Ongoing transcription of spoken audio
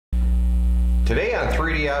Today on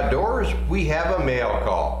 3D Outdoors, we have a mail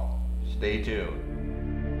call. Stay tuned.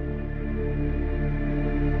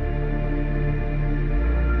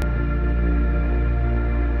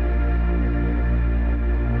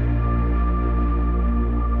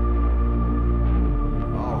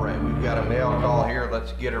 All right, we've got a mail call here.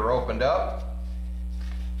 Let's get her opened up.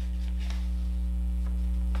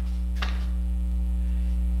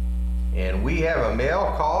 And we have a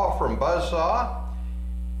mail call from Buzzsaw.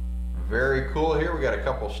 Very cool here. We got a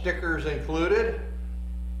couple stickers included.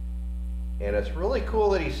 And it's really cool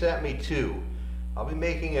that he sent me two. I'll be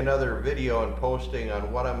making another video and posting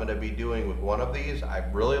on what I'm going to be doing with one of these. I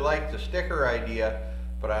really like the sticker idea,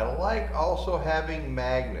 but I like also having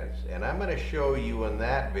magnets. And I'm going to show you in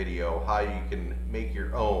that video how you can make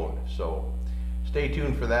your own. So stay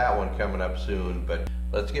tuned for that one coming up soon. But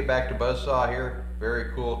let's get back to Buzzsaw here.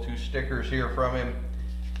 Very cool, two stickers here from him.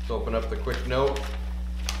 Let's open up the quick note.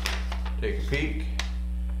 Take a peek.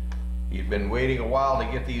 He's been waiting a while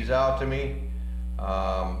to get these out to me.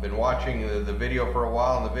 Been watching the video for a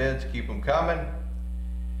while in the vids, keep them coming.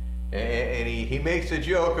 And he makes a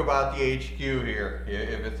joke about the HQ here,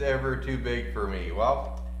 if it's ever too big for me.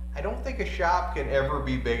 Well, I don't think a shop can ever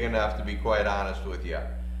be big enough, to be quite honest with you.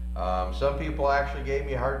 Some people actually gave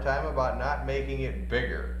me a hard time about not making it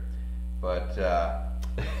bigger. But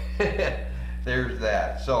there's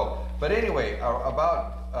that. So, but anyway,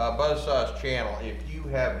 about Buzzsaw's channel. If you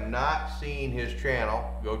have not seen his channel,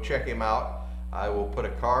 go check him out. I will put a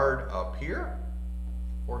card up here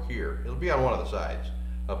or here. It'll be on one of the sides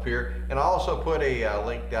up here. And I'll also put a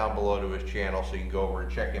link down below to his channel so you can go over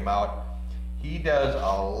and check him out. He does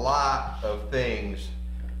a lot of things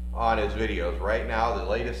on his videos. Right now, the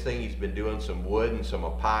latest thing, he's been doing some wood and some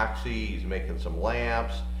epoxy. He's making some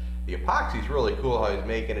lamps. The epoxy is really cool how he's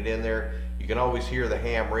making it in there. You can always hear the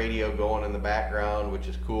ham radio going in the background, which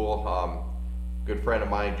is cool. Good friend of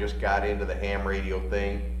mine just got into the ham radio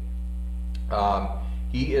thing.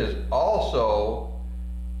 He is also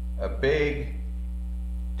a big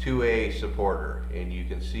 2A supporter, and you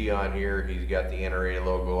can see on here he's got the NRA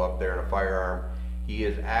logo up there and a firearm. He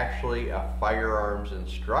is actually a firearms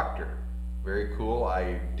instructor. Very cool.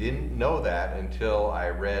 I didn't know that until I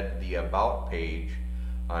read the About page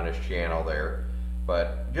on his channel there.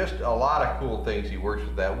 But just a lot of cool things. He works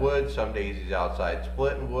with that wood. Some days he's outside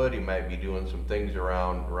splitting wood. He might be doing some things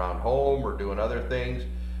around home or doing other things.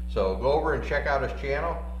 So go over and check out his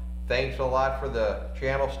channel. Thanks a lot for the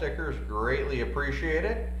channel stickers. Greatly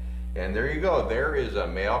appreciated. And there you go. There is a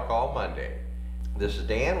Mail Call Monday. This is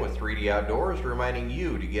Dan with 3D Outdoors, reminding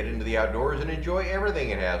you to get into the outdoors and enjoy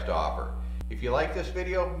everything it has to offer. If you like this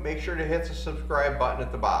video, make sure to hit the subscribe button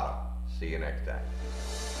at the bottom. See you next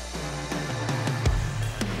time.